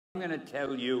I'm going to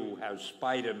tell you how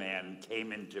Spider-Man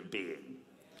came into being.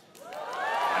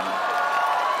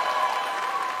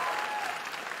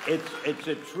 It's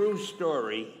a true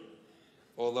story,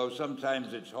 although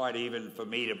sometimes it's hard even for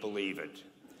me to believe it.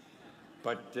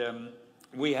 But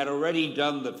we had already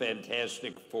done the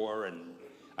Fantastic Four and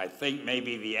I think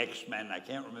maybe the X-Men. I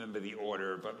can't remember the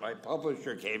order, but my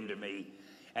publisher came to me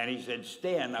and he said,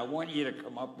 "Stan, I want you to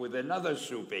come up with another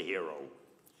superhero."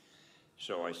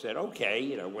 So I said,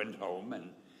 okay, and I went home, and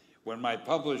when my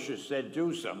publisher said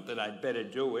do something, I'd better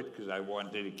do it because I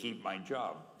wanted to keep my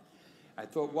job. I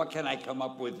thought, what can I come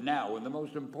up with now? And the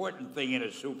most important thing in a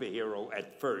superhero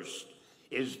at first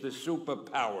is the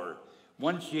superpower.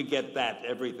 Once you get that,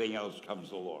 everything else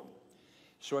comes along.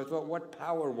 So I thought, what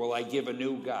power will I give a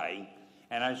new guy?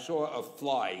 And I saw a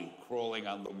fly crawling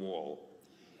on the wall.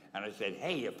 And I said,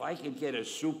 hey, if I could get a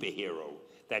superhero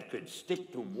that could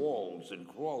stick to walls and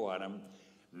crawl on them,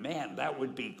 man, that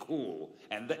would be cool.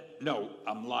 And no,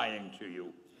 I'm lying to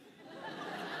you.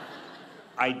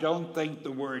 I don't think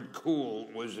the word cool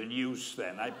was in use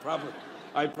then. I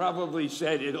probably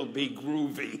said it'll be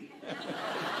groovy.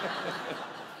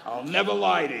 I'll never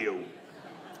lie to you.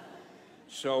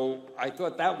 So I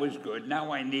thought that was good.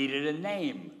 Now I needed a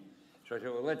name. So I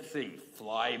said, well, let's see,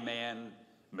 Fly Man,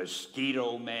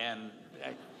 Mosquito Man.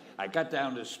 I got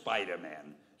down to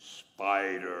Spider-Man.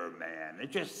 Spider-Man. It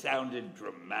just sounded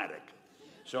dramatic.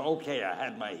 So, okay, I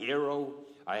had my hero,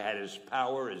 I had his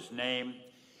power, his name,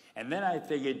 and then I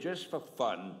figured just for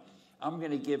fun, I'm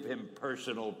going to give him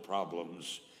personal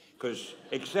problems. Because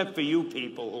except for you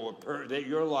people who are that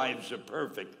your lives are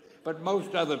perfect, but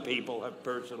most other people have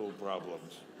personal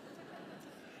problems.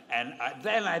 And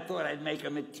then I thought I'd make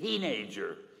him a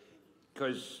teenager,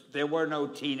 because there were no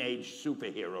teenage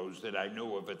superheroes that I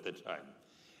knew of at the time.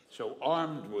 So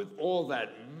armed with all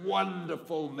that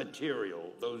wonderful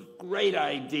material, those great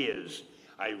ideas,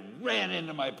 I ran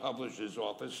into my publisher's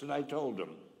office and I told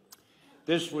him.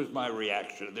 This was my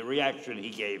reaction, the reaction he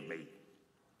gave me.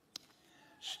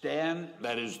 Stan,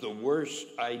 that is the worst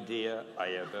idea I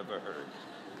have ever heard.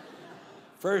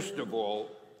 First of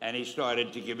all, and he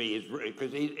started to give me his,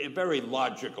 because he's a very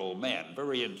logical man,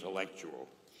 very intellectual.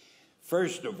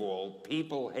 First of all,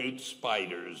 people hate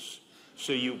spiders,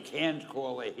 so you can't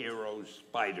call a hero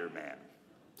Spider-Man.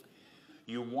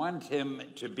 You want him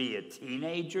to be a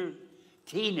teenager?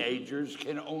 Teenagers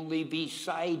can only be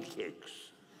sidekicks.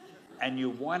 And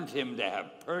you want him to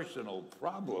have personal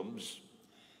problems?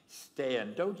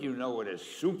 Stan, don't you know what a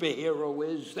superhero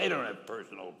is? They don't have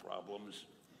personal problems.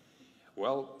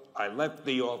 Well, I left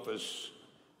the office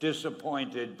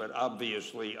disappointed, but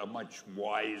obviously a much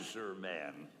wiser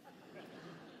man.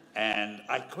 And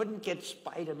I couldn't get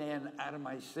Spider-Man out of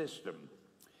my system.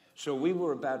 So we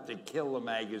were about to kill a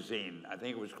magazine. I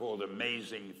think it was called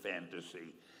Amazing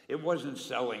Fantasy. It wasn't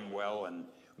selling well, and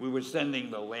we were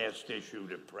sending the last issue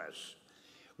to press.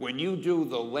 When you do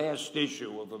the last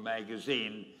issue of a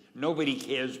magazine, nobody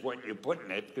cares what you put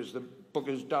in it because the book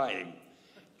is dying.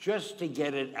 Just to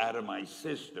get it out of my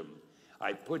system,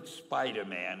 I put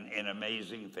Spider-Man in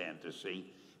Amazing Fantasy,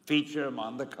 featured him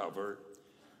on the cover,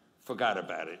 forgot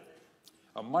about it.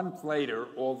 A month later,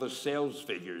 all the sales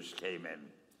figures came in.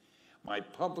 My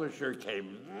publisher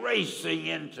came racing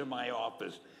into my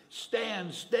office.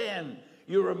 Stan,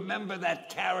 you remember that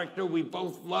character we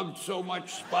both loved so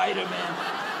much, Spider-Man?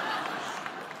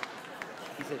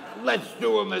 He said, let's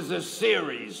do him as a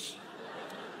series.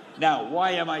 Now,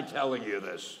 why am I telling you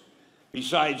this?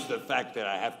 Besides the fact that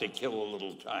I have to kill a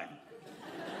little time.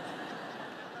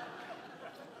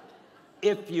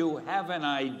 If you have an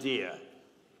idea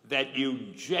that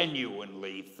you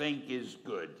genuinely think is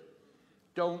good,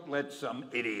 don't let some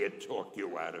idiot talk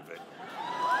you out of it.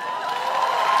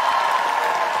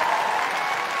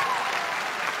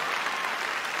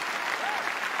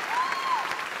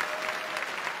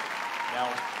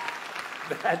 Now,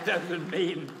 that doesn't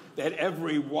mean that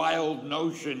every wild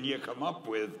notion you come up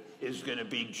with is going to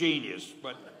be genius,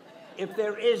 but if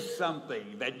there is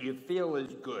something that you feel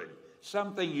is good,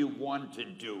 something you want to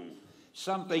do,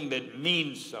 something that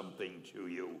means something to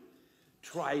you,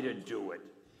 try to do it.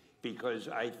 Because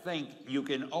I think you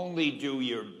can only do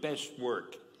your best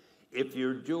work if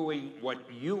you're doing what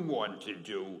you want to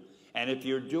do, and if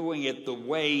you're doing it the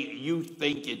way you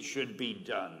think it should be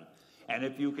done, and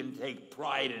if you can take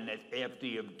pride in it after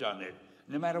you've done it,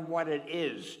 no matter what it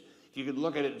is. You can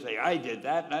look at it and say, I did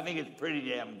that, and I think it's pretty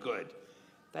damn good.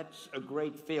 That's a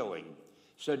great feeling.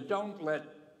 So don't let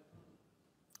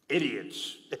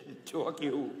idiots talk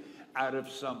you out of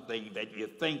something that you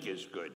think is good.